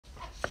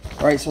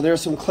All right, so there are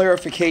some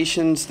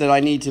clarifications that I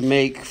need to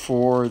make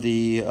for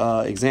the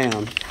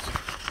exam.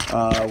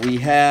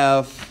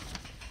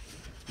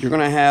 You're going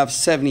to have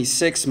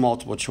 76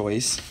 multiple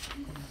choice,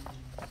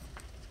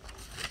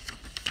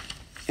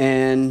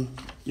 and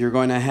you're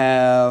going to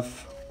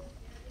have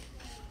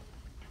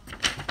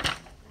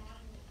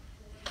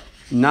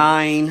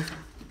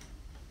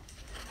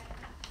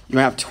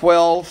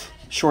 12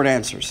 short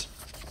answers,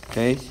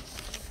 okay?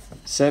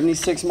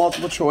 76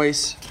 multiple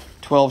choice,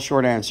 12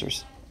 short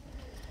answers.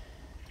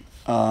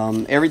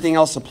 Everything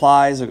else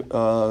applies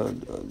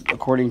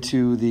according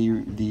to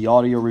the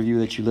audio review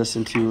that you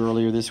listened to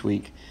earlier this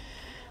week.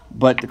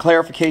 But the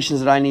clarifications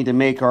that I need to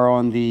make are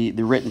on the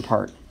written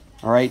part.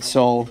 All right,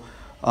 so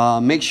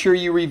make sure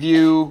you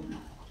review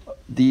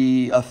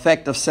the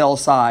effect of cell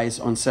size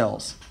on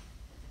cells.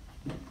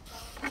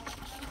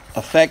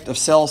 Effect of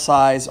cell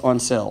size on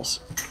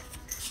cells.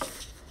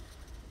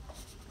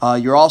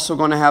 You're also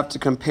going to have to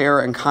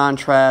compare and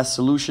contrast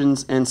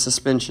solutions and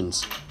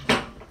suspensions.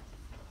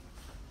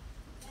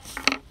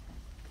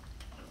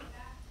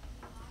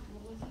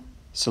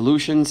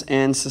 Solutions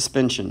and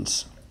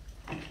suspensions.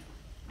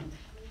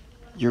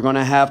 You're going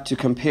to have to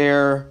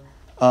compare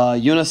a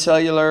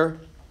unicellular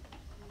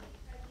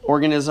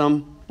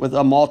organism with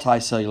a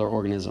multicellular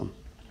organism.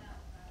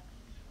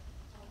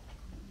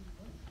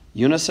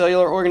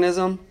 Unicellular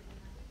organism,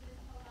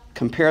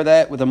 compare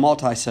that with a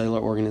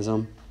multicellular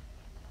organism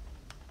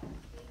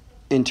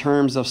in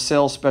terms of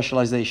cell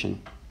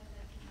specialization.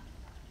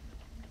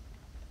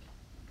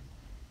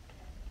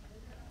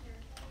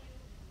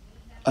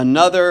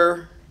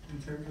 Another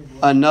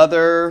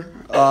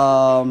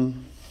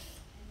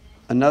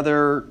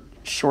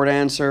short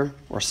answer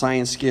or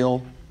science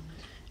skill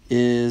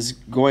is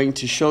going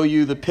to show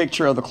you the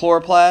picture of the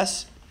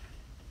chloroplast,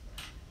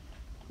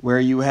 where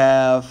you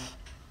have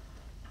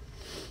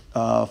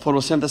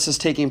photosynthesis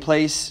taking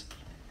place,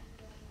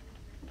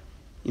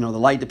 the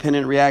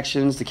light-dependent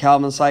reactions, the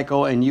Calvin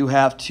cycle, and you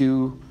have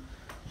to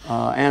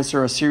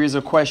answer a series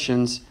of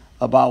questions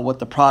about what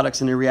the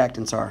products and the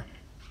reactants are.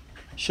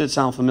 Should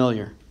sound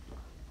familiar.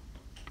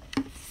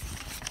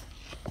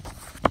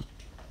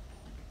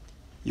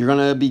 You're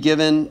going to be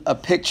given a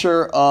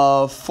picture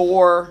of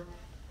 4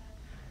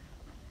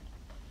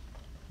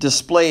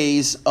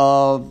 displays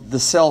of the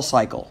cell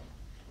cycle.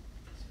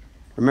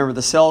 Remember,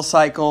 the cell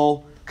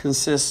cycle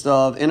consists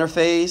of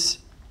interphase,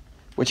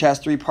 which has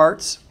 3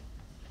 parts,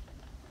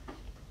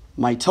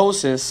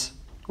 mitosis,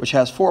 which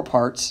has 4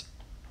 parts,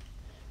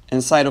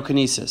 and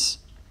cytokinesis,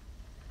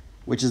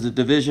 which is the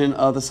division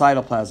of the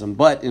cytoplasm.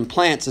 But in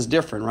plants it's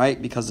different,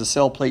 right? Because the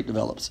cell plate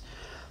develops.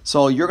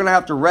 So you're going to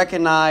have to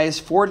recognize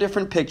 4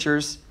 different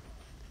pictures,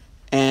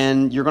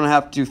 and you're going to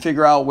have to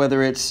figure out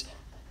whether it's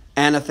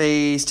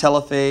anaphase,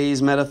 telophase,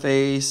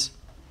 metaphase,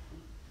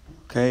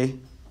 okay,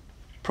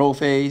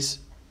 prophase.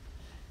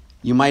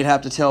 You might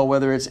have to tell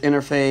whether it's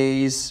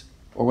interphase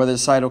or whether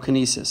it's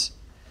cytokinesis.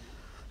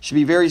 Should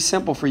be very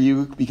simple for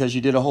you because you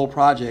did a whole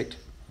project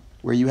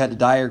where you had to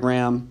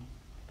diagram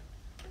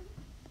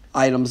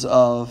items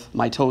of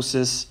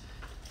mitosis,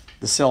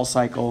 the cell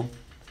cycle,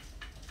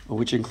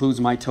 which includes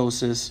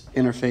mitosis,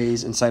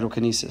 interphase, and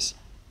cytokinesis.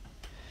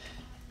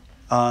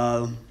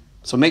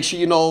 So make sure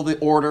you know the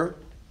order.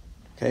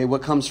 Okay,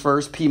 what comes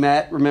first?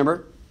 PMAT,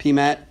 remember?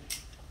 PMAT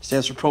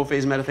stands for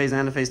prophase, metaphase,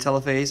 anaphase,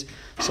 telophase.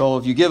 So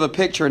if you give a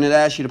picture and it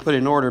asks you to put it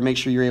in order, make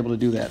sure you're able to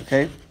do that,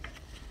 okay?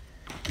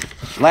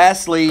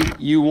 Lastly,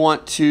 you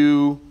want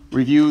to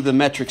review the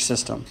metric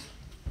system.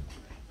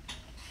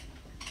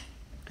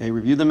 Okay,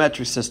 review the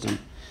metric system.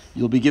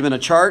 You'll be given a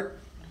chart.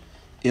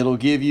 It'll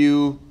give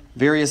you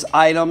various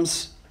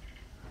items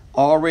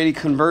already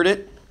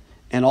converted,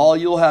 and all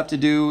you'll have to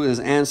do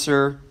is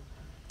answer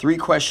 3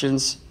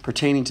 questions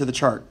pertaining to the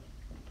chart.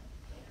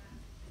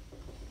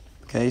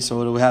 Okay,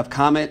 so it'll have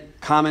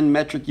common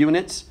metric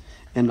units,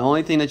 and the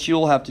only thing that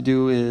you'll have to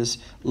do is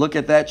look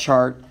at that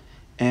chart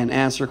and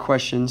answer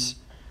questions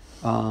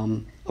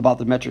about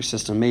the metric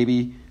system,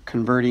 maybe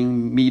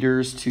converting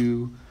meters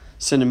to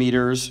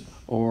centimeters,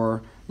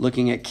 or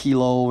looking at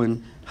kilo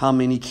and how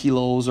many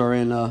kilos are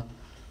in a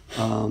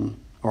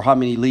or how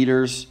many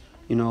liters,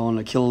 in a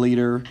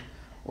kiloliter,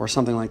 or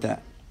something like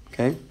that,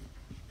 okay?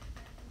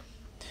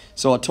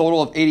 So a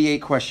total of 88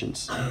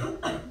 questions.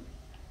 The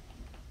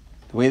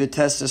way the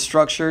test is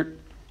structured,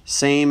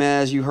 same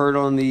as you heard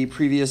on the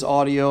previous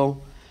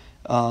audio.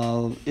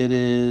 It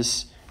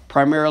is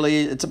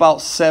primarily, it's about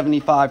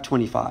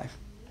 75-25.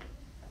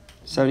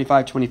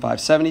 75-25.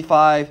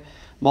 75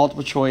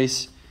 multiple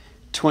choice,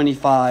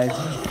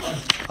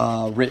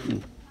 25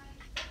 written,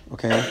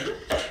 okay?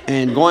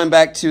 And going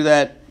back to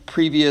that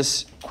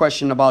previous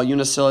question about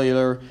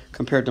unicellular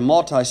compared to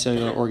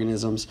multicellular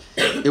organisms,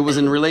 it was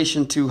in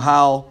relation to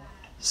how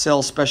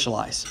cells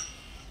specialize.